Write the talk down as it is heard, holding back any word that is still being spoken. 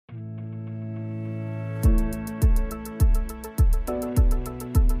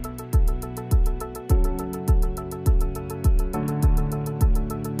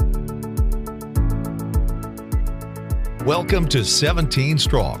Welcome to 17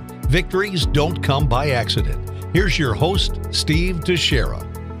 Strong. Victories don't come by accident. Here's your host, Steve Teixeira.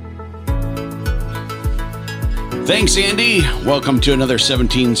 Thanks, Andy. Welcome to another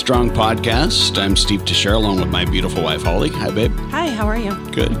 17 Strong podcast. I'm Steve Teixeira, along with my beautiful wife, Holly. Hi, babe. Hi, how are you?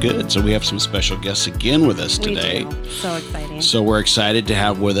 Good. So we have some special guests again with us today. We do. So exciting. So we're excited to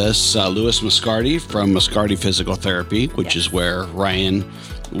have with us Louis Moscardi from Moscardi Physical Therapy, which is where Ryan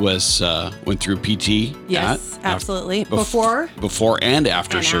went through PT. Yes, absolutely. Before and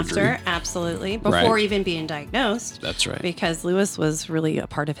after surgery. Absolutely. Before even being diagnosed. That's right. Because Louis was really a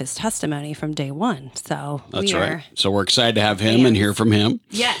part of his testimony from day one. So that's right. So we're excited to have him and hear from him.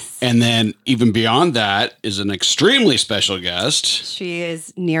 Yes. And then even beyond that is an extremely special guest. She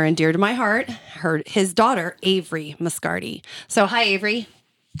is near and dear to my heart. His daughter, Avery Moscardi. So hi, Avery.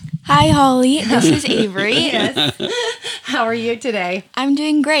 Hi, Holly. This is Avery. Yes. How are you today? I'm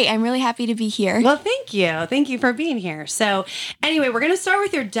doing great. I'm really happy to be here. Well, thank you. Thank you for being here. So anyway, we're going to start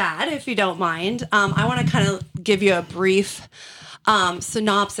with your dad, if you don't mind. I want to kind of give you a brief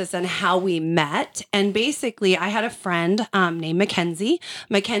synopsis on how we met. And basically, I had a friend named Mackenzie.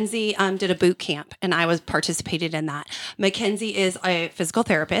 Mackenzie did a boot camp, and I participated in that. Mackenzie is a physical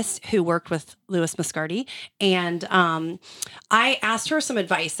therapist who worked with Louis Moscardi, and I asked her some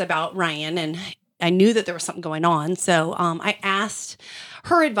advice about Ryan, and I knew that there was something going on. So I asked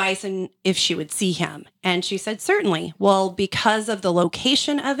her advice and if she would see him. And she said, certainly. Well, because of the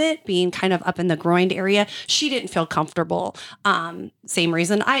location of it being kind of up in the groin area, she didn't feel comfortable. Same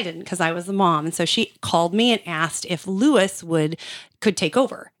reason I didn't, because I was the mom. And so she called me and asked if Louis could take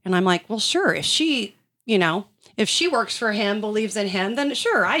over. And I'm like, well, sure. If she works for him, believes in him, then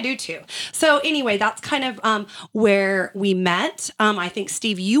sure, I do too. So anyway, that's kind of where we met. I think,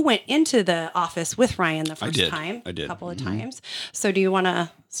 Steve, you went into the office with Ryan the first time. I did. A couple of times. So do you want to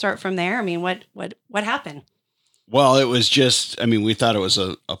start from there? I mean, what happened? Well, it was just, we thought it was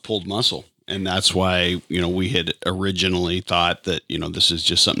a pulled muscle. And that's why, we had originally thought that, this is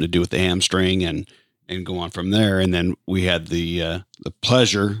just something to do with the hamstring and go on from there. And then we had the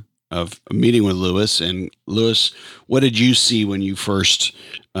pleasure of meeting with Louis. And Louis, what did you see when you first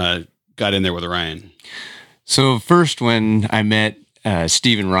got in there with Ryan? So first, when I met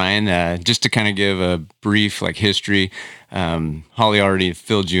Steve and Ryan, just to kind of give a brief history, Holly already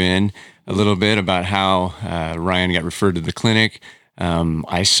filled you in a little bit about how Ryan got referred to the clinic.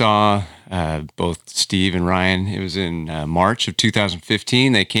 I saw both Steve and Ryan. It was in March of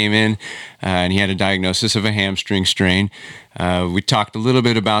 2015. They came in and he had a diagnosis of a hamstring strain. We talked a little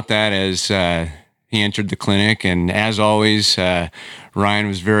bit about that as he entered the clinic. And as always, Ryan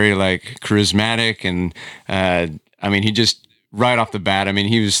was very charismatic. And he just right off the bat,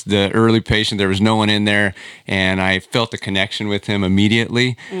 he was the early patient. There was no one in there. And I felt the connection with him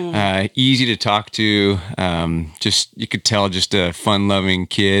immediately. Easy to talk to. You could tell, just a fun-loving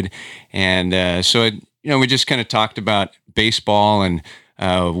kid. And we just kind of talked about baseball and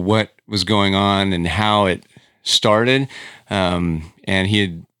what was going on and how it started. And he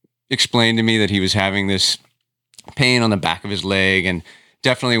had explained to me that he was having this pain on the back of his leg, and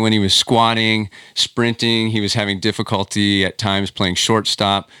definitely when he was squatting, sprinting, he was having difficulty at times playing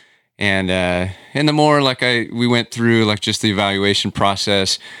shortstop. And the more we went through just the evaluation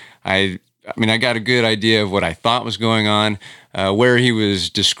process, I got a good idea of what I thought was going on. Where he was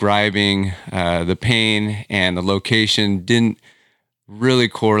describing the pain and the location didn't really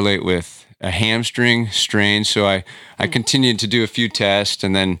correlate with a hamstring strain. So I continued to do a few tests,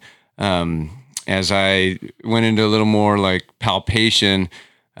 and then as I went into a little more palpation,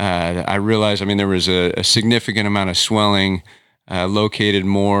 I realized, there was a significant amount of swelling located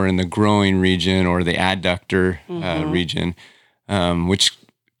more in the groin region or the adductor region, which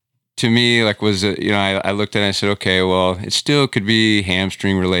to me was, I looked at it and I said, okay, well, it still could be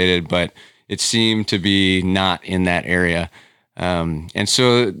hamstring related, but it seemed to be not in that area. And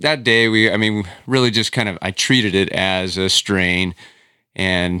so that day we really just I treated it as a strain.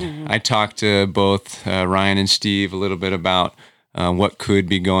 And I talked to both Ryan and Steve a little bit about what could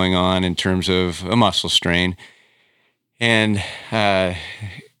be going on in terms of a muscle strain. And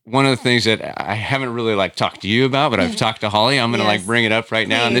one of the things that I haven't really talked to you about, but I've talked to Holly, I'm going to bring it up right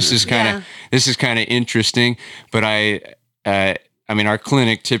now. And this is kind of interesting. But our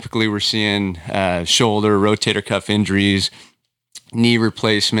clinic, typically we're seeing shoulder, rotator cuff injuries, knee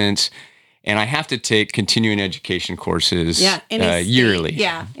replacements. And I have to take continuing education courses yearly.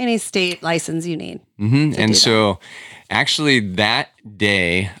 Any state license you need. And so actually that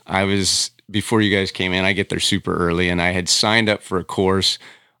day I was before you guys came in. I get there super early, and I had signed up for a course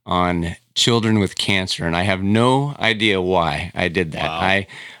on children with cancer, and I have no idea why I did that. Wow. I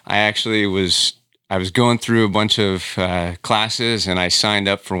actually I was going through a bunch of classes, and I signed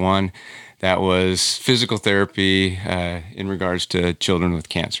up for one that was physical therapy in regards to children with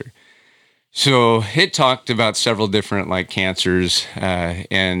cancer. So it talked about several different like cancers,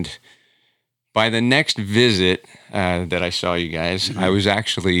 and by the next visit that I saw you guys, I was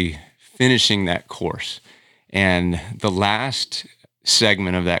actually finishing that course. And the last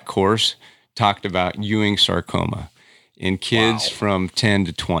segment of that course talked about Ewing sarcoma in kids from 10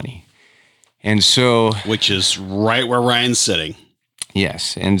 to 20. And so, which is right where Ryan's sitting.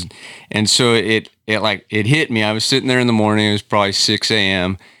 yes. And so it hit me. I was sitting there in the morning. It was probably 6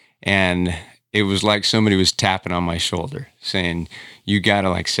 a.m. and it was like somebody was tapping on my shoulder saying, you got to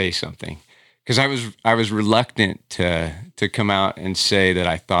like say something. Because I was reluctant to come out and say that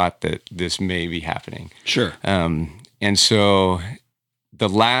I thought that this may be happening. Sure. And so the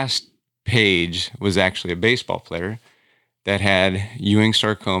last page was actually a baseball player that had Ewing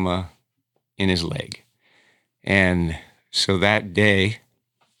sarcoma in his leg. And so that day,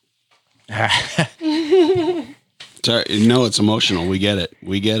 Sorry, no, it's emotional. We get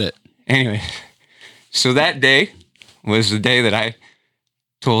it. anyway, so that day was the day that I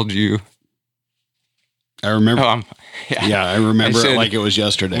told you. I remember. Yeah, I remember I said, it like it was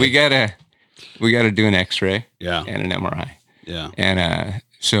yesterday. we gotta do an X-ray Yeah. and an MRI. Yeah. And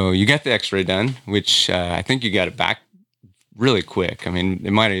so you got the X-ray done, which I think you got it back really quick. I mean,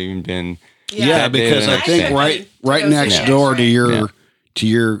 it might have even been Yeah, that day because the I next think day. right go next see door to X-ray.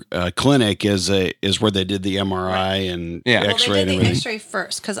 your clinic is where they did the MRI and Yeah. Well, X-ray they and did the everything. X-ray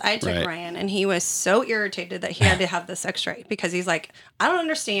first because I took Right. Ryan, and he was so irritated that he had to have this X-ray because he's like, I don't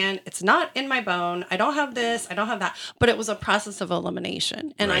understand. It's not in my bone. I don't have this. I don't have that. But it was a process of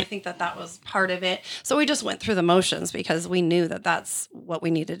elimination, and I Right. think that was part of it. So we just went through the motions because we knew that that's what we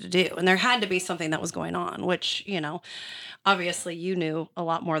needed to do, and there had to be something that was going on, which obviously you knew a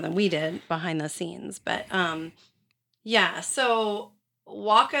lot more than we did behind the scenes. But yeah. So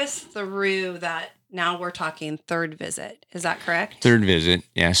walk us through that. Now we're talking third visit. Is that correct? Third visit,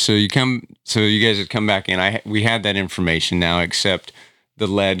 yeah. So you guys had come back in. We had that information now, except the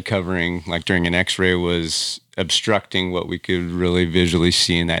lead covering, like during an X-ray, was obstructing what we could really visually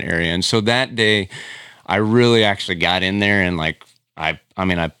see in that area. And so that day, I really actually got in there and like I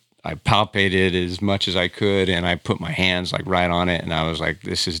palpated as much as I could, and I put my hands like right on it, and I was like,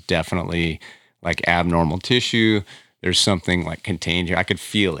 this is definitely like abnormal tissue. There's something like contained here. I could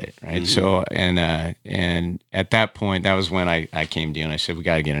feel it, right? Mm-hmm. So, and at that point, that was when I came to you and I said, we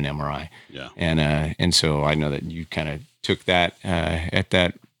got to get an MRI. Yeah. And so I know that you kind of took that at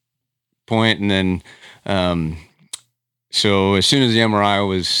that point, and then so as soon as the MRI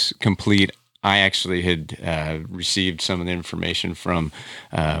was complete, I actually had received some of the information from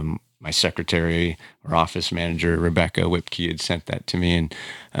my secretary or office manager, Rebecca Whipke, had sent that to me,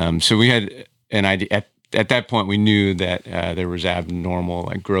 and so we had an idea. At that point, we knew that there was abnormal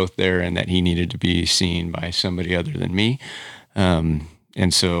like growth there, and that he needed to be seen by somebody other than me.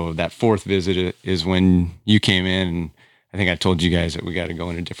 And so that fourth visit is when you came in, and I think I told you guys that we got to go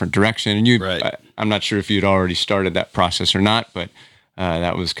in a different direction. And you, Right. I'm not sure if you'd already started that process or not, but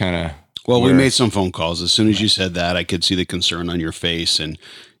that was kind of Well, we made some phone calls. As soon as you said that, I could see the concern on your face, and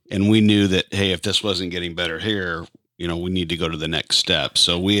we knew that, hey, if this wasn't getting better here, we need to go to the next step.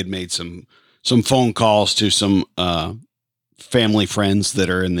 So we had made some phone calls to some family friends that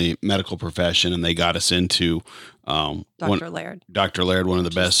are in the medical profession, and they got us into Dr. Laird. Dr. Laird, one of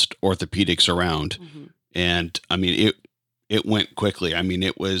the best orthopedics around. Mhm. And I mean, it went quickly. I mean,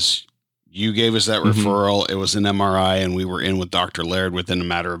 it was, you gave us that Mhm. referral. It was an MRI, and we were in with Dr. Laird within a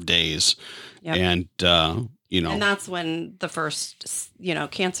matter of days. Yep. And, And that's when the first,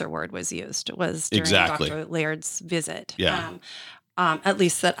 cancer word was used, was during Exactly. Dr. Laird's visit. Yeah. At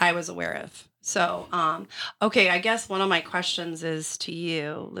least that I was aware of. So, okay, I guess one of my questions is to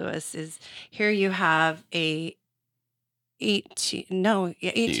you, Lewis, is here you have a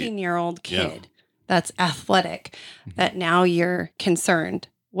 18-year-old kid that's athletic, that now you're concerned.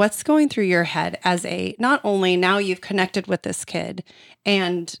 What's going through your head as not only now you've connected with this kid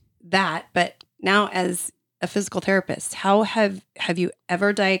and that, but now as a physical therapist, how have you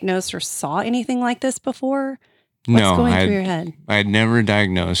ever diagnosed or saw anything like this before? What's going through your head? I had never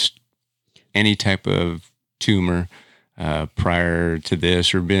diagnosed any type of tumor prior to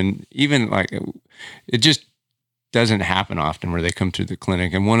this, or been even like, it just doesn't happen often where they come to the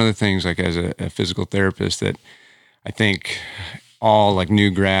clinic. And one of the things, like as a physical therapist, that I think all like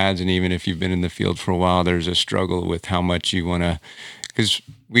new grads, and even if you've been in the field for a while, there's a struggle with how much you want to, because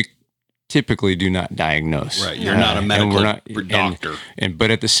we typically do not diagnose. Right. You're not a medical and doctor.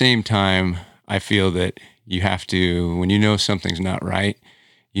 But at the same time, I feel that you have to, when you know something's not right,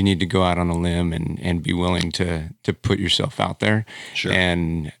 you need to go out on a limb and be willing to put yourself out there. Sure.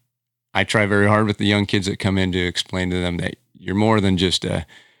 And I try very hard with the young kids that come in to explain to them that you're more than just a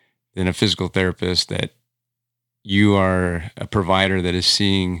physical therapist, that you are a provider that is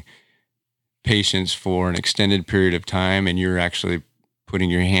seeing patients for an extended period of time, and you're actually putting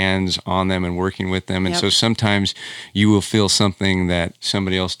your hands on them and working with them. And so sometimes you will feel something that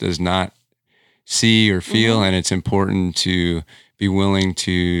somebody else does not see or feel. And it's important to be willing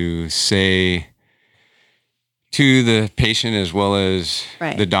to say to the patient as well as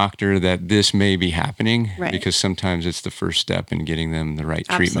the doctor that this may be happening, because sometimes it's the first step in getting them the right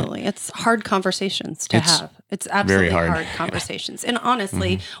treatment. Absolutely. It's hard conversations to have. It's absolutely very hard conversations. And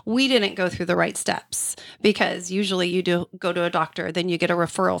honestly, we didn't go through the right steps, because usually you do go to a doctor, then you get a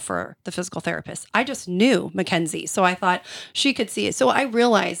referral for the physical therapist. I just knew Mackenzie, so I thought she could see it. So I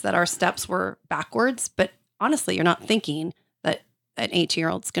realized that our steps were backwards, but honestly, you're not thinking that an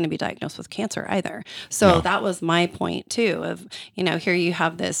 18-year-old's going to be diagnosed with cancer either. So that was my point too, of, here you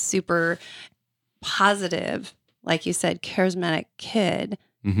have this super positive, like you said, charismatic kid.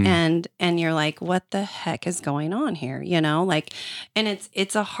 And you're like, what the heck is going on here? And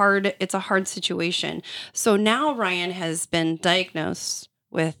it's a hard situation. So now Ryan has been diagnosed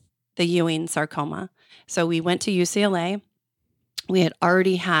with the Ewing sarcoma. So we went to UCLA. We had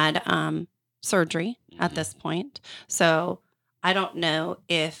already had surgery at this point. So I don't know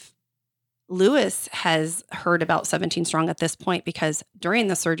if Lewis has heard about 17 Strong at this point, because during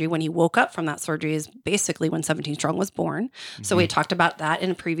the surgery, when he woke up from that surgery, is basically when 17 Strong was born. So we talked about that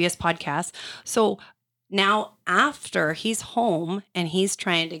in a previous podcast. So now after he's home and he's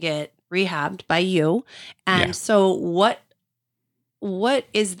trying to get rehabbed by you. And so what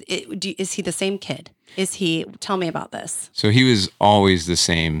is it? Is he the same kid? Tell me about this. So he was always the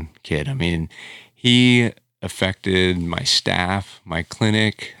same kid. I mean, he affected my staff, my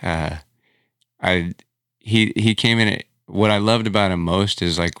clinic. He came in. What I loved about him most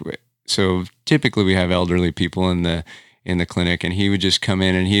is, like, so typically we have elderly people in the clinic, and he would just come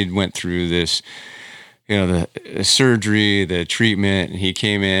in and he went through this, the surgery, the treatment, and he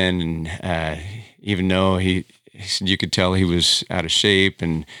came in and even though you could tell he was out of shape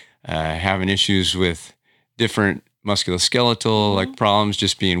and having issues with different musculoskeletal like problems,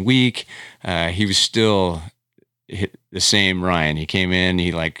 just being weak, he was still the same Ryan. He came in,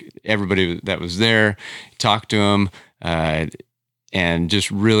 he, like everybody that was there, talked to him, and just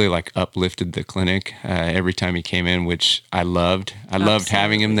really like uplifted the clinic every time he came in, which I loved. I loved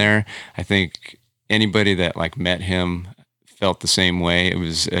having him there. I think anybody that like met him felt the same way. It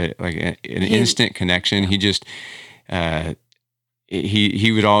was like an instant connection. He just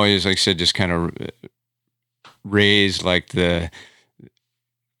he would always, like I said, just kind of raise like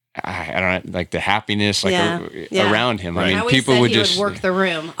I don't know, like the happiness around him. Right. I mean, I people would just work the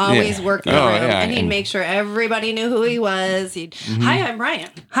room, always work the room, and he'd make sure everybody knew who he was. He'd, hi, I'm Ryan.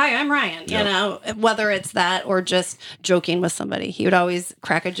 Hi, I'm Ryan. Yep. Whether it's that or just joking with somebody, he would always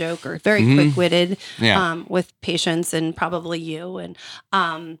crack a joke, or very quick-witted with patients and probably you. And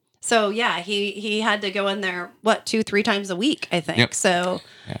so he had to go in there 2-3 times a week, I think. Yep. So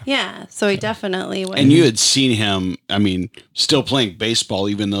so he definitely was. And you had seen him, I mean, still playing baseball,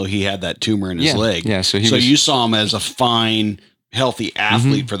 even though he had that tumor in his leg. Yeah. So you saw him as a fine, healthy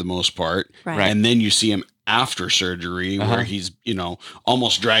athlete for the most part, right? And then you see him after surgery, where he's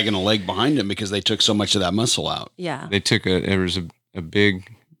almost dragging a leg behind him because they took so much of that muscle out. Yeah, they took there was a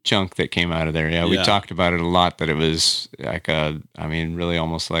big chunk that came out of there. Yeah, we talked about it a lot, that it was like really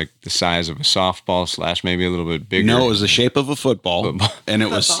almost like the size of a softball / maybe a little bit bigger. No, it was the shape of a football. And it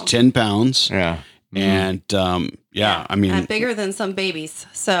was 10 pounds. Yeah. And I mean, and bigger than some babies.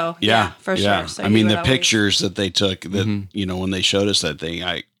 So for sure. So I mean, the pictures that they took, that when they showed us that thing,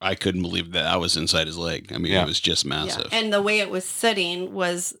 I couldn't believe that I was inside his leg. I mean, it was just massive. Yeah. And the way it was sitting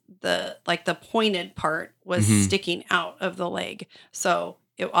was the pointed part was sticking out of the leg. So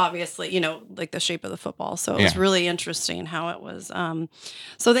it obviously, like the shape of the football. So it was really interesting how it was.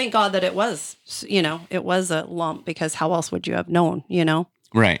 So thank God that it was, it was a lump, because how else would you have known,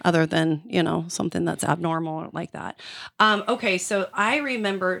 Right. Other than, something that's abnormal like that. Okay. So I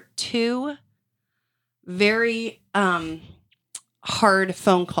remember 2 very hard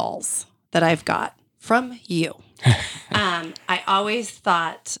phone calls that I've got from you. I always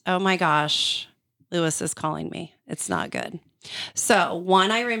thought, oh my gosh, Lewis is calling me. It's not good. So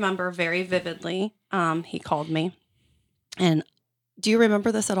one I remember very vividly. He called me, and do you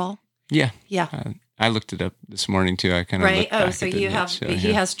remember this at all? Yeah. Yeah. I looked it up this morning too. I kind of Right. Oh, so you have,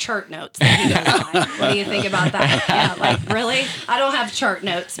 he has chart notes that he goes by. What do you think about that? Yeah. Like, really? I don't have chart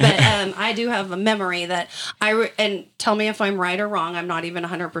notes, but I do have a memory that and tell me if I'm right or wrong. I'm not even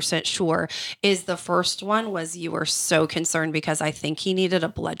 100% sure. Is the first one was you were so concerned because I think he needed a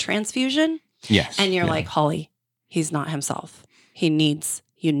blood transfusion. Yes. And you're like, Holly, he's not himself. You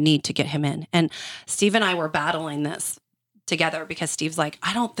need to get him in. And Steve and I were battling this together because Steve's like,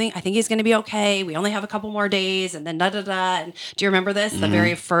 I think he's going to be okay. We only have a couple more days and then da-da-da. And do you remember this? The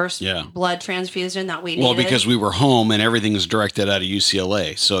very first blood transfusion that we needed? Well, because we were home and everything was directed out of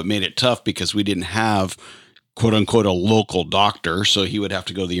UCLA. So it made it tough because we didn't have quote unquote a local doctor. So he would have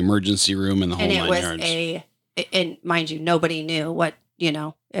to go to the emergency room and the whole and it 9 was yards. And mind you, nobody knew what,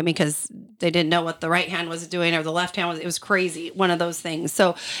 because they didn't know what the right hand was doing or the left hand was. It was crazy, one of those things.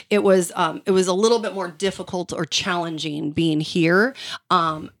 So it was a little bit more difficult or challenging being here.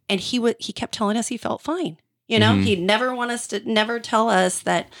 And he kept telling us he felt fine. He'd never tell us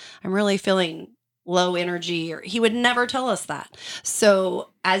that I'm really feeling low energy, or he would never tell us that. So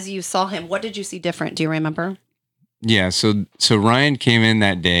as you saw him, what did you see different? Do you remember? Yeah, so Ryan came in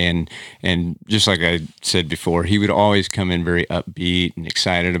that day, and just like I said before, he would always come in very upbeat and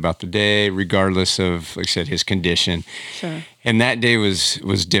excited about the day, regardless of, like I said, his condition. Sure. And that day was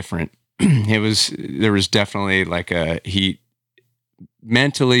different. There was definitely like he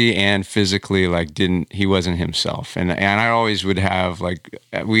mentally and physically he wasn't himself, and I always would have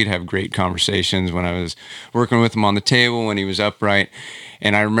we'd have great conversations when I was working with him on the table when he was upright.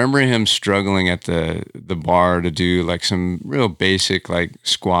 And I remember him struggling at the bar to do like some real basic like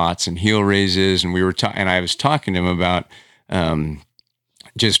squats and heel raises. And and I was talking to him about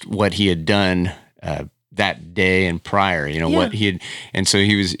just what he had done that day and prior, what he had. And so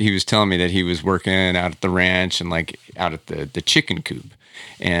he was telling me that he was working out at the ranch and like out at the chicken coop.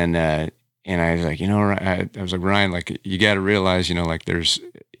 And I was like, I was like, Ryan, like you got to realize,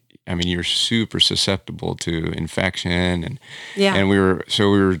 you're super susceptible to infection, and we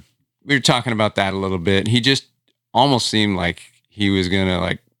were talking about that a little bit. He just almost seemed like he was gonna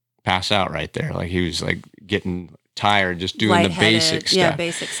like pass out right there, like he was like getting tired just doing the basic stuff. Yeah,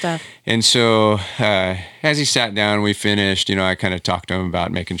 basic stuff. And so as he sat down, we finished. I kind of talked to him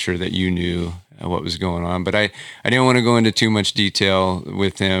about making sure that you knew what was going on, but I didn't want to go into too much detail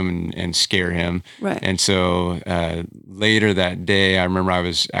with him and scare him. Right. And so later that day, I remember I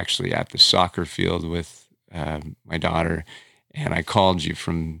was actually at the soccer field with my daughter, and I called you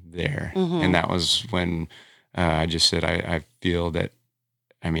from there. Mm-hmm. And that was when I just said, I feel that,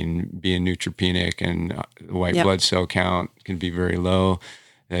 being neutropenic and the white blood cell count can be very low,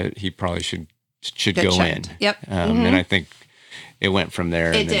 that he probably should go checked. in. Yep. And I think it went from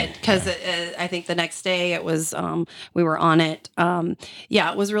there. It did, because I think the next day it was, we were on it.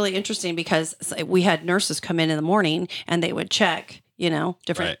 It was really interesting because we had nurses come in the morning and they would check,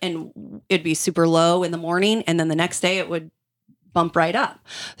 different, right. And it'd be super low in the morning. And then the next day it would bump right up.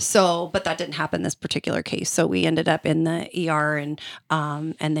 So, but that didn't happen this particular case. So we ended up in the ER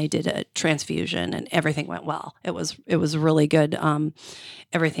and they did a transfusion and everything went well. It was really good.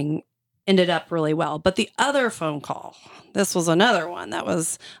 Everything ended up really well. But the other phone call, this was another one that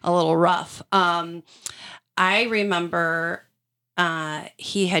was a little rough. I remember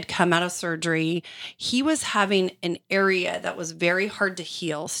he had come out of surgery. He was having an area that was very hard to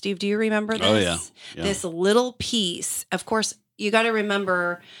heal. Steve, do you remember this? Oh, yeah. This little piece. Of course, you got to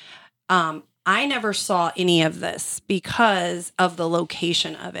remember, I never saw any of this because of the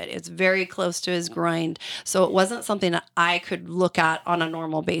location of it. It's very close to his groin. So it wasn't something that I could look at on a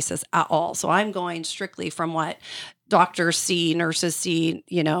normal basis at all. So I'm going strictly from what doctors see, nurses see,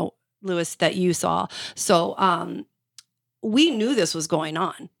 Lewis, that you saw. So we knew this was going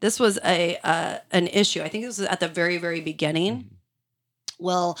on. This was an issue. I think this was at the very, very beginning.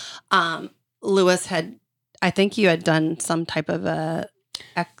 Well, Lewis I think you had done some type of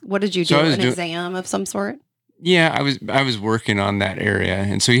what did you do? An exam of some sort? Yeah, I was working on that area,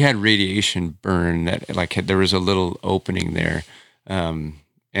 and so he had radiation burn that there was a little opening there, and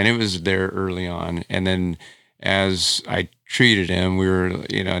it was there early on. And then as I treated him, we were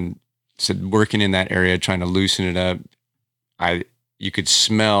working in that area, trying to loosen it up. You could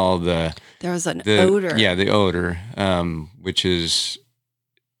smell there was an odor. Yeah, the odor, which is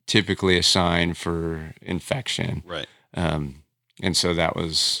typically a sign for infection. Right. And so that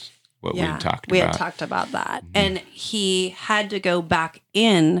was what we talked about. We had talked about that. Mm-hmm. And he had to go back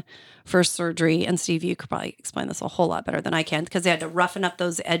in for surgery. And Steve, you could probably explain this a whole lot better than I can, because they had to roughen up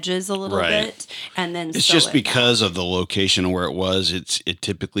those edges a little bit. And then it's just because of the location where it was, it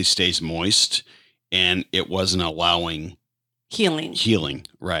typically stays moist, and it wasn't allowing healing.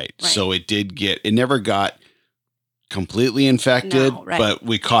 Right. So it never got completely infected, No, right. but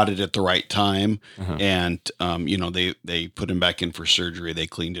we caught it at the right time. Uh-huh. And, they put him back in for surgery. They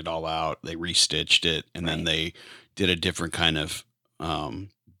cleaned it all out. They restitched it. And then Right. they did a different kind of,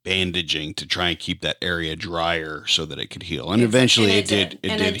 bandaging to try and keep that area drier so that it could heal. And eventually it did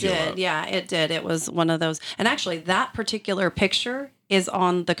heal up. Yeah, it did. It was one of those. And actually that particular picture is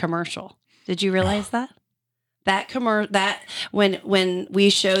on the commercial. Did you realize that? That when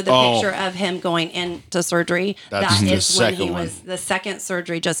we show the picture of him going into surgery, That's that the is when he second one. was the second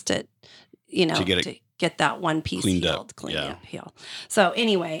surgery just to get that one piece cleaned healed, up. heal. So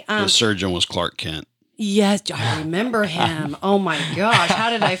anyway, The surgeon was Clark Kent. yes, I remember him. Oh my gosh, how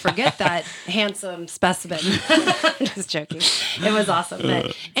did I forget that handsome specimen? I'm just joking. It was awesome.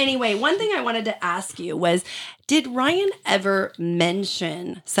 But anyway, one thing I wanted to ask you was, did Ryan ever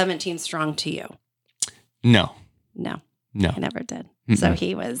mention 17 Strong to you? No. No. No. I never did. So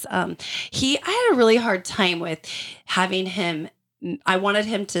he was, I had a really hard time with having him. I wanted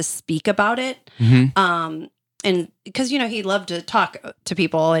him to speak about it. Mm-hmm. And because, he loved to talk to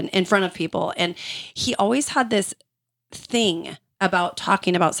people and in front of people. And he always had this thing about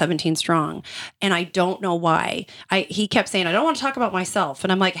talking about 17 Strong. And I don't know why. He kept saying, I don't want to talk about myself.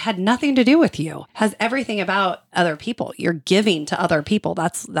 And I'm like, it had nothing to do with you. It has everything about other people. You're giving to other people.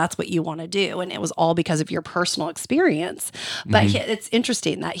 That's what you want to do. And it was all because of your personal experience. But it's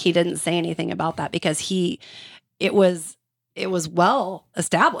interesting that he didn't say anything about that because it was well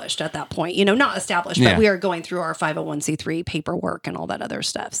established at that point, not established, but we are going through our 501c3 paperwork and all that other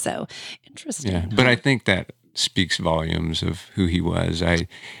stuff. So interesting. Yeah. But I think that speaks volumes of who he was.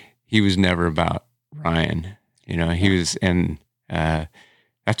 He was never about Ryan, he was, and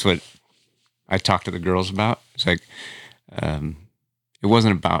that's what I talked to the girls about. It's like, it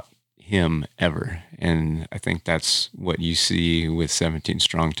wasn't about him ever. And I think that's what you see with 17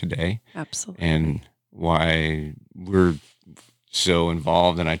 Strong today. Absolutely. And why we're so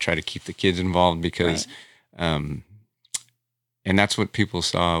involved, and I try to keep the kids involved because, and that's what people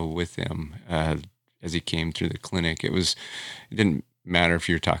saw with him as he came through the clinic. It didn't matter if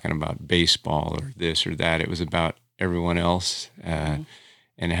you're talking about baseball or this or that. It was about everyone else and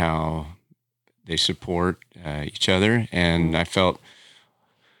how they support each other. And I felt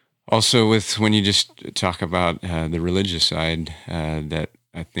also when you just talk about the religious side, that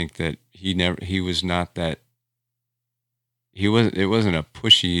I think that it wasn't a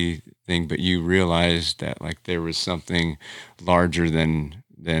pushy thing, but you realized that like there was something larger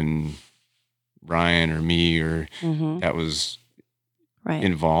than Ryan or me or that was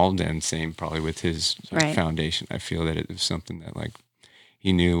involved, and same probably with his foundation. I feel that it was something that like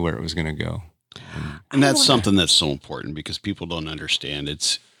he knew where it was going to go. And that's something that's so important because people don't understand.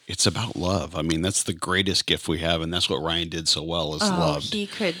 It's about love. I mean, that's the greatest gift we have. And that's what Ryan did so well is love. He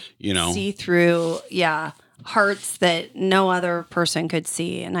could see through, hearts that no other person could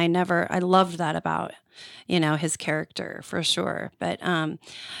see. And I loved that about, his character for sure. But,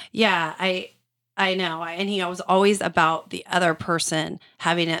 I know. And he was always about the other person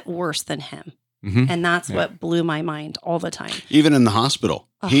having it worse than him. Mm-hmm. And that's what blew my mind all the time. Even in the hospital.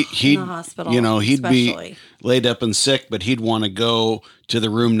 In the hospital, he'd especially. be laid up and sick, but he'd want to go to the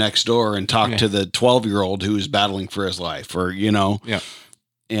room next door and talk to the 12-year-old who was battling for his life, or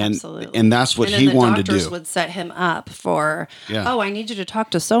and Absolutely. and that's what he wanted to do. Doctors would set him up for, I need you to talk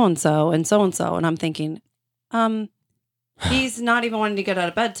to so and so, and I'm thinking, he's not even wanting to get out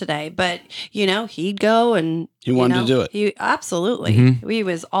of bed today, but he'd go and he wanted to do it. He absolutely, he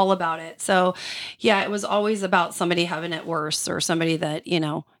was all about it. So it was always about somebody having it worse or somebody that,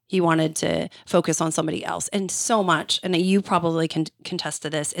 he wanted to focus on somebody else. And so much, and you probably can contest to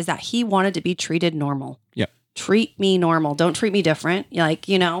this, is that he wanted to be treated normal. Yeah. Treat me normal. Don't treat me different. And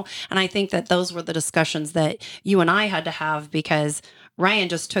I think that those were the discussions that you and I had to have because Ryan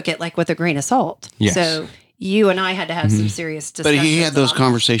just took it like with a grain of salt. Yes. So you and I had to have some serious discussions. But he had those about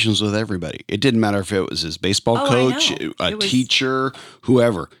conversations with everybody. It didn't matter if it was his baseball coach, a teacher,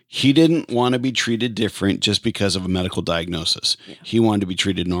 whoever. He didn't want to be treated different just because of a medical diagnosis. Yeah. He wanted to be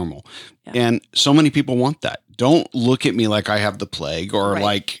treated normal. Yeah. And so many people want that. Don't look at me like I have the plague or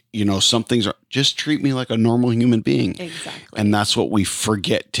like, something's just treat me like a normal human being. Exactly. And that's what we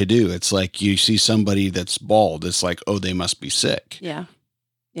forget to do. It's like you see somebody that's bald. It's like, oh, they must be sick. Yeah.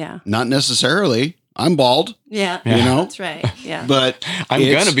 Yeah. Not necessarily. I'm bald. Yeah. That's right. Yeah. But I'm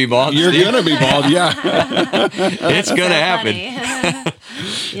going to be bald. You're going to be bald. Yeah. It's going to happen.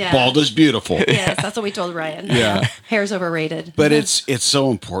 Yeah. Bald is beautiful. Yes. That's what we told Ryan. Yeah. Hair's overrated. But it's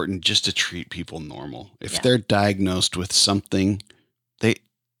so important just to treat people normal. If they're diagnosed with something,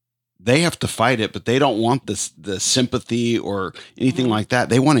 they have to fight it, but they don't want the sympathy or anything like that.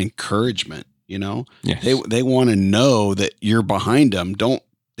 They want encouragement, you know. Yes. They want to know that you're behind them.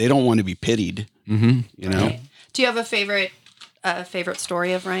 They don't want to be pitied, you know. Right. Do you have a favorite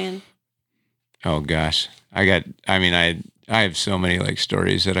story of Ryan? Oh gosh, I have so many like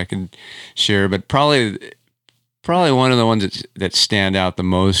stories that I can share, but probably one of the ones that stand out the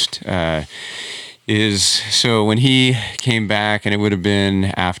most is, so when he came back, and it would have been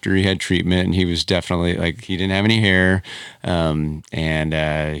after he had treatment, and he was definitely like, he didn't have any hair, and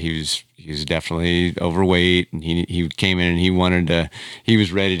he was definitely overweight, and he came in and he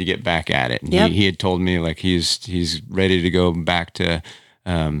was ready to get back at it. And he had told me like he's ready to go back to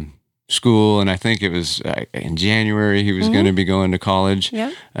school, and I think it was in January he was going to be going to college.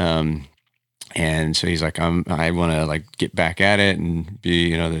 Yeah. And so he's like, I want to like get back at it and be,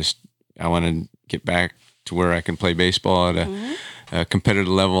 you know, I want to get back to where I can play baseball at a competitive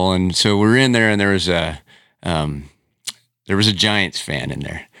level. And so we're in there, and there was a Giants fan in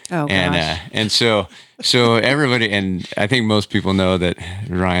there. Oh, gosh. And so everybody, and I think most people know that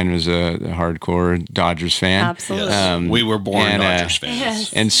Ryan was a hardcore Dodgers fan. Absolutely. Yes. We were born Dodgers fans.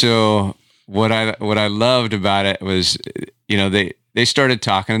 Yes. And so what I loved about it was, you know, they started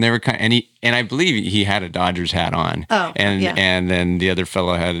talking, and they were and I believe he had a Dodgers hat on. Oh, and yeah. and then the other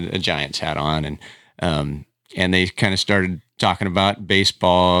fellow had a Giants hat on, and they kind of started talking about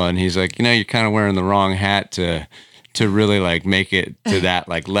baseball, and he's like, you know, you're kind of wearing the wrong hat to really like make it to that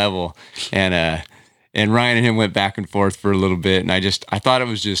like level. And Ryan and him went back and forth for a little bit, and I thought it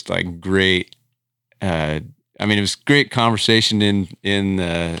was just like great. I mean, it was great conversation in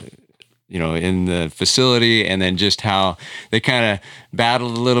the facility, and then just how they kind of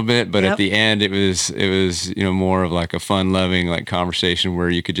battled a little bit, but at the end it was, you know, more of like a fun loving like conversation where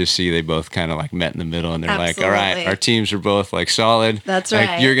you could just see they both kind of like met in the middle, and they're like, all right, our teams are both like solid. That's like,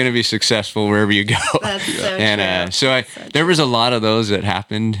 right. You're going to be successful wherever you go. That's so And true. there was a lot of those that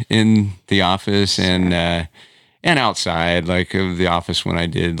happened in the office and outside like of the office when I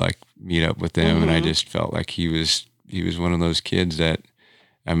did like meet up with them. And I just felt like he was one of those kids that,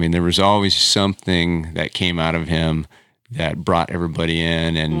 I mean, there was always something that came out of him that brought everybody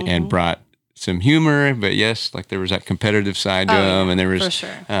in and brought some humor, but yes, like there was that competitive side to him, and there was, for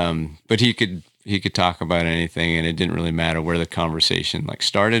sure. But he could talk about anything, and it didn't really matter where the conversation like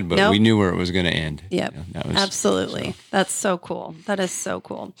started, but we knew where it was going to end. Yep. You know, Absolutely. That's so cool. That is so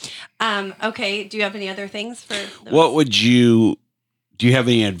cool. Okay. Do you have any other things for those? Do you have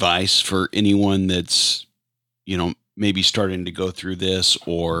any advice for anyone that's, you know, maybe starting to go through this,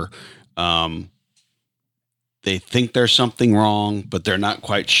 or they think there's something wrong, but they're not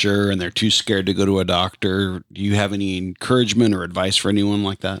quite sure and they're too scared to go to a doctor? Do you have any encouragement or advice for anyone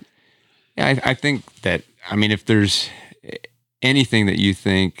like that? Yeah, I think that, I mean, if there's anything that you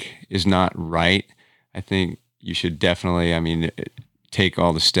think is not right, I think you should definitely, I mean, take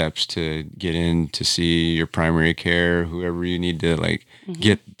all the steps to get in to see your primary care, whoever you need to like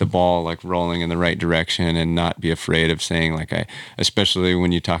get the ball like rolling in the right direction, and not be afraid of saying like, especially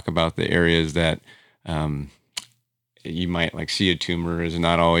when you talk about the areas that you might like see a tumor, is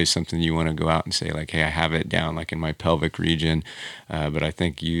not always something you want to go out and say like, hey, I have it down like in my pelvic region. But I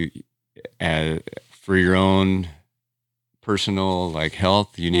think for your own personal like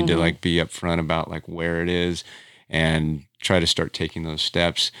health, you need to like be upfront about like where it is, and try to start taking those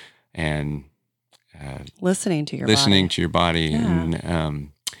steps and listening to your body. Yeah.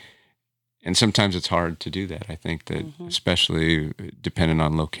 And sometimes it's hard to do that. I think that especially depending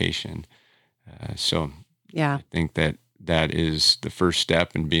on location. So Yeah. I think that is the first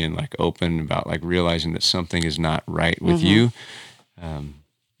step in being like open about like realizing that something is not right with you.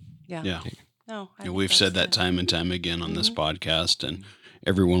 Yeah. No, We've said that time and time again on this podcast, and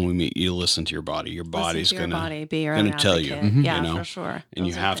everyone we meet, you listen to your body. Your body's going to be your own tell you, advocate. Yeah, you know? for sure. And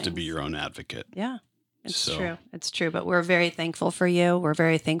you Those are have to things. be your own advocate. Yeah. It's So- true. It's true. But we're very thankful for you. We're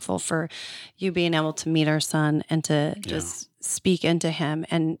very thankful for you being able to meet our son and to just speak into him.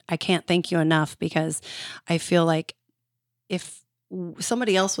 And I can't thank you enough, because I feel like if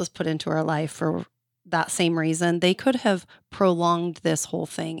somebody else was put into our life for that same reason, they could have prolonged this whole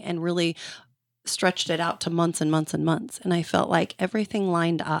thing and really stretched it out to months and months and months. And I felt like everything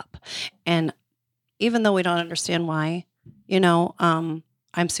lined up. And even though we don't understand why, you know, I'm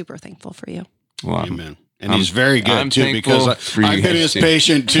super thankful for you. Well, Amen. And he's very good I'm too, thankful because for you I've been guys his too.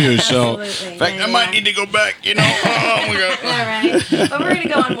 patient too. So, Absolutely. in fact, Yeah, I might yeah. need to go back. Oh my God. All right. But we're going to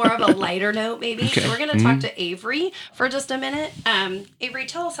go on more of a lighter note, maybe. Okay. So we're going to talk to Avery for just a minute. Avery,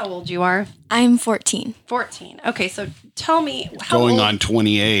 tell us how old you are. I'm 14. 14. Okay, so tell me how Going old. on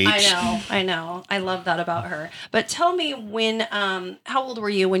 28. I know. I love that about her. But tell me when, how old were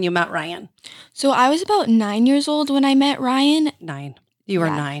you when you met Ryan? So I was about 9 years old when I met Ryan. 9. You were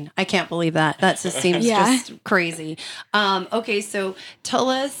Yeah. 9. I can't believe that. That just seems Yeah. just crazy. Okay, so tell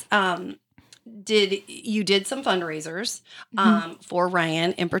us, you did some fundraisers for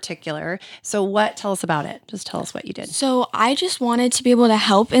Ryan in particular. So tell us about it. Just tell us what you did. So I just wanted to be able to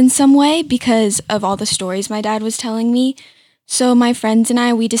help in some way because of all the stories my dad was telling me. So my friends and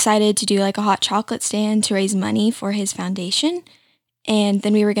I, we decided to do like a hot chocolate stand to raise money for his foundation. And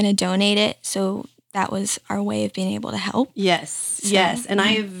then we were going to donate it. So that was our way of being able to help. Yes. And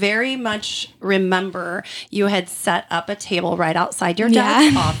I very much remember you had set up a table right outside your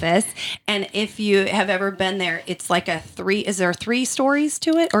dad's office. And if you have ever been there, it's like is there 3 stories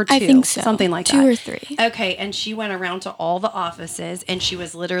to it or 2? I think so. Something like 2 that. or 3. Okay. And she went around to all the offices and she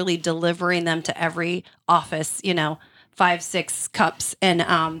was literally delivering them to every office, 5, 6 cups.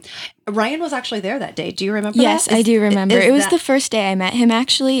 And Ryan was actually there that day. Do you remember Yes, that? I do remember. It was that- the first day I met him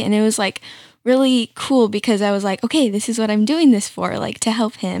actually. And it was like really cool because I was like, okay, this is what I'm doing this for, like to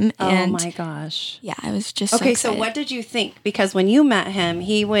help him. Oh And my gosh. yeah, I was just Okay, so so what did you think? Because when you met him,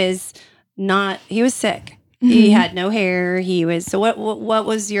 he was sick. He had no hair. He was, so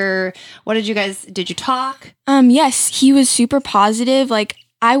did you talk? Yes, he was super positive. Like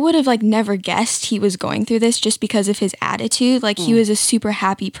I would have like never guessed he was going through this just because of his attitude. Like he was a super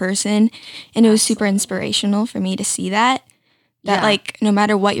happy person and it was super inspirational for me to see that. That Yeah. like no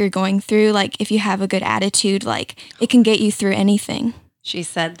matter what you're going through, like if you have a good attitude, like it can get you through anything. She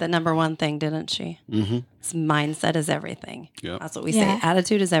said the number one thing, didn't she? Mm-hmm. Mindset is everything. Yep. That's what we Yeah. say.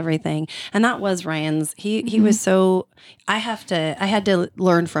 Attitude is everything. And that was Ryan's. He was so, I had to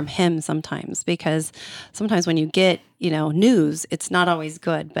learn from him sometimes because sometimes when you get, news, it's not always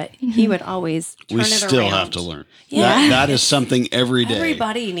good, but he would always turn We it still around. have to learn. Yeah. That is something every day.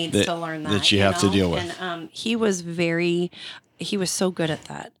 Everybody needs to learn that you have to deal with. And he was so good at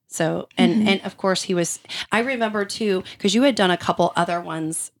that. So, and of course I remember too, because you had done a couple other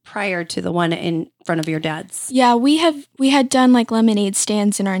ones prior to the one in front of your dad's. Yeah, we had done like lemonade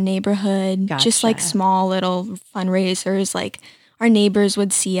stands in our neighborhood, just like Gotcha. small little fundraisers. Like our neighbors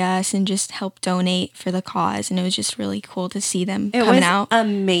would see us and just help donate for the cause, and it was just really cool to see them It coming was out.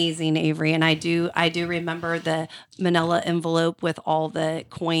 amazing, Avery. And I do remember the manila envelope with all the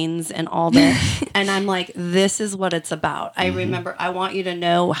coins and all the, and I'm like, this is what it's about. I remember, I want you to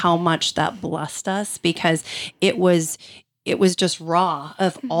know how much that blessed us because it was just raw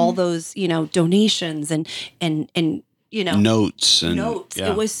of all those, donations and Notes and notes.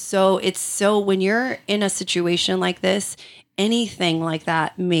 Yeah. It's so when you're in a situation like this, anything like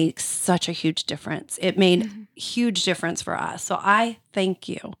that makes such a huge difference. It made huge difference for us. So I thank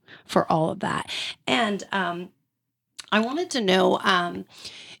you for all of that. And I wanted to know,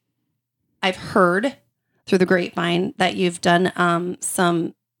 I've heard through the grapevine that you've done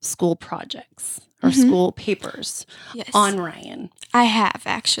some school projects or school papers Yes. on Ryan. I have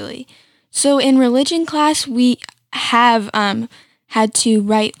actually. So in religion class, we have had to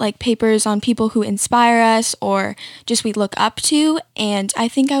write like papers on people who inspire us or just we look up to. And I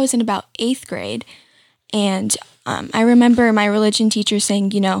think I was in about 8th grade. And I remember my religion teacher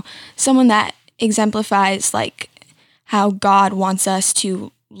saying, someone that exemplifies like how God wants us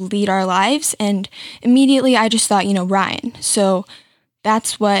to lead our lives. And immediately I just thought, Ryan. So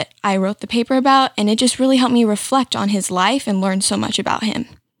that's what I wrote the paper about. And it just really helped me reflect on his life and learn so much about him.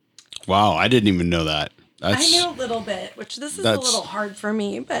 Wow, I didn't even know that. I That's knew a little bit, which this is a that's little hard for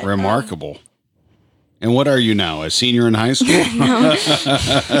me, but remarkable. And what are you now? A senior in high school?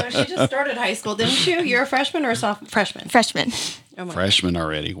 she just started high school, didn't you? You're a freshman or a freshman? Freshman. Oh my. Freshman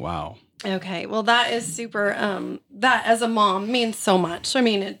already. Wow. Okay, well that is super. That as a mom means so much. I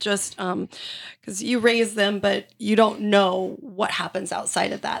mean, it just because you raise them, but you don't know what happens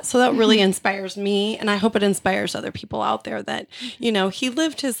outside of that. So that really inspires me, and I hope it inspires other people out there that he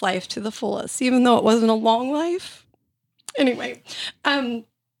lived his life to the fullest, even though it wasn't a long life. Anyway,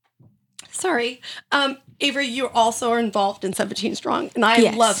 sorry. Avery, you also are involved in 17 Strong, and I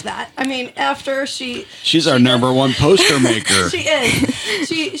Yes. love that. I mean, after She's our number one poster maker. she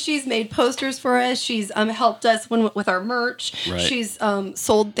is. She's made posters for us. She's helped us with our merch. Right. She's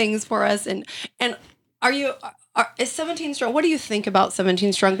sold things for us. And are you Is 17 Strong, what do you think about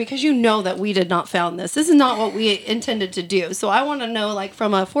 17 Strong? Because you know that we did not found this. This is not what we intended to do. So I want to know, like,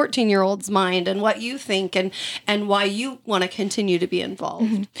 from a 14-year-old's mind and what you think and why you want to continue to be involved.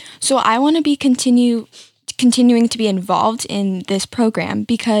 Mm-hmm. So I want to be continuing to be involved in this program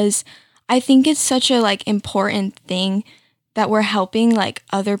because I think it's such a, like, important thing that we're helping, like,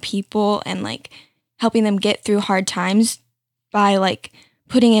 other people and, like, helping them get through hard times by, like,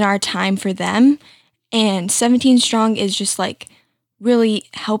 putting in our time for them. And 17 Strong is just, like, really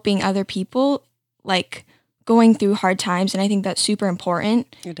helping other people, like, going through hard times. And I think that's super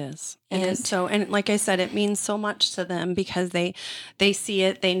important. It is. And like I said, it means so much to them because they see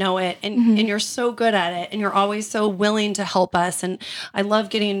it, they know it, and you're so good at it, and you're always so willing to help us. And I love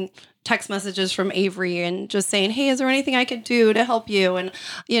getting text messages from Avery and just saying, hey, is there anything I could do to help you? And,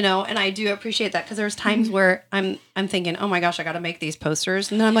 and I do appreciate that because there's times where I'm thinking, oh my gosh, I got to make these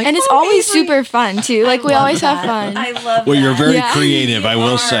posters. And then I'm like, and it's always super fun too. Like we always have fun. I love Well, that. you're very creative, I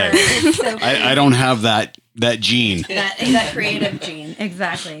will are. say. It's so I don't have that gene. that creative gene.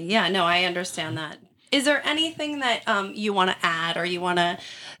 Exactly. Yeah, no, I understand that. Is there anything that you want to add or you want to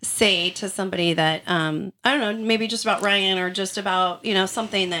say to somebody that, I don't know, maybe just about Ryan or just about,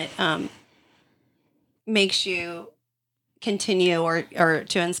 something that makes you continue or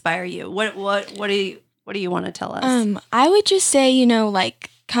to inspire you? What do you want to tell us? I would just say, like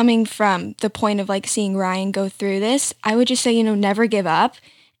coming from the point of like seeing Ryan go through this, I would just say, never give up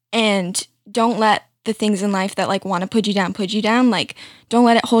and don't let the things in life that like want to put you down. Like, don't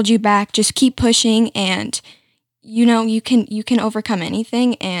let it hold you back. Just keep pushing and, you can overcome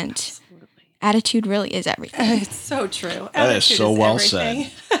anything and absolutely. Attitude really is everything. It's so true. That is so well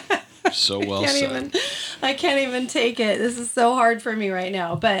everything. said. So well said. I can't even take it. This is so hard for me right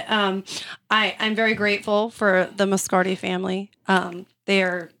now. But I'm very grateful for the Moscardi family.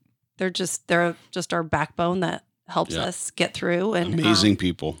 They're just our backbone that helps us get through. And amazing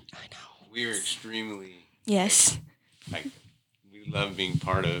people. I know. We are extremely yes. We love being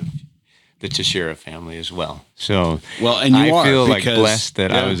part of the Teixeira family as well. So and you I feel because, like blessed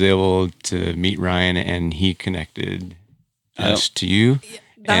that I was able to meet Ryan and he connected us to you.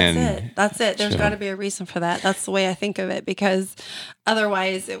 That's it. There's got to be a reason for that. That's the way I think of it because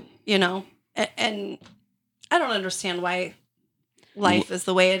otherwise, and I don't understand why life is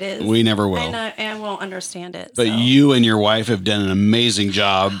the way it is. We never will. And I won't understand it. But you and your wife have done an amazing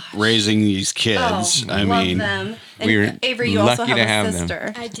job raising these kids. I love them. And we're Avery, you lucky also have to a have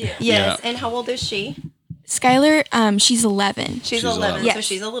sister. them. I do. Yes. Yeah. And how old is she? Skylar, she's 11. She's 11, Yes. so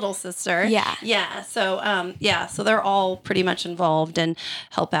she's a little sister. Yeah. Yeah. So, so they're all pretty much involved and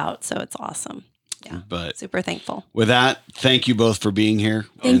help out. So it's awesome. Yeah. But super thankful. With that, thank you both for being here.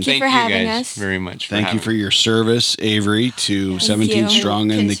 Thank you for having guys us. very much. Thank you for your service, Avery, to 17 you.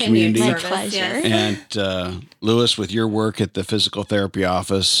 Strong in the Continued community. My service, pleasure. yes. And Lewis, with your work at the physical therapy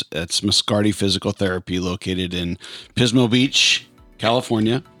office, it's Moscardi Physical Therapy located in Pismo Beach,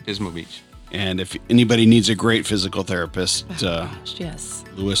 California. Pismo Beach. And if anybody needs a great physical therapist, Yes.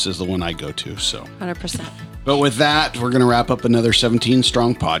 Lewis is the one I go to. So 100%. But with that, we're going to wrap up another 17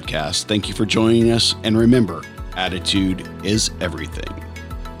 Strong podcast. Thank you for joining us. And remember, attitude is everything.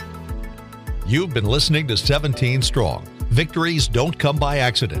 You've been listening to 17 Strong. Victories don't come by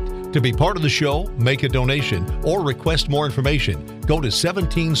accident. To be part of the show, make a donation, or request more information, go to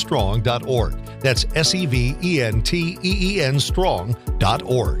 17strong.org. That's SEVENTEEN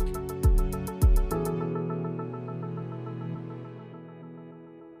strong.org.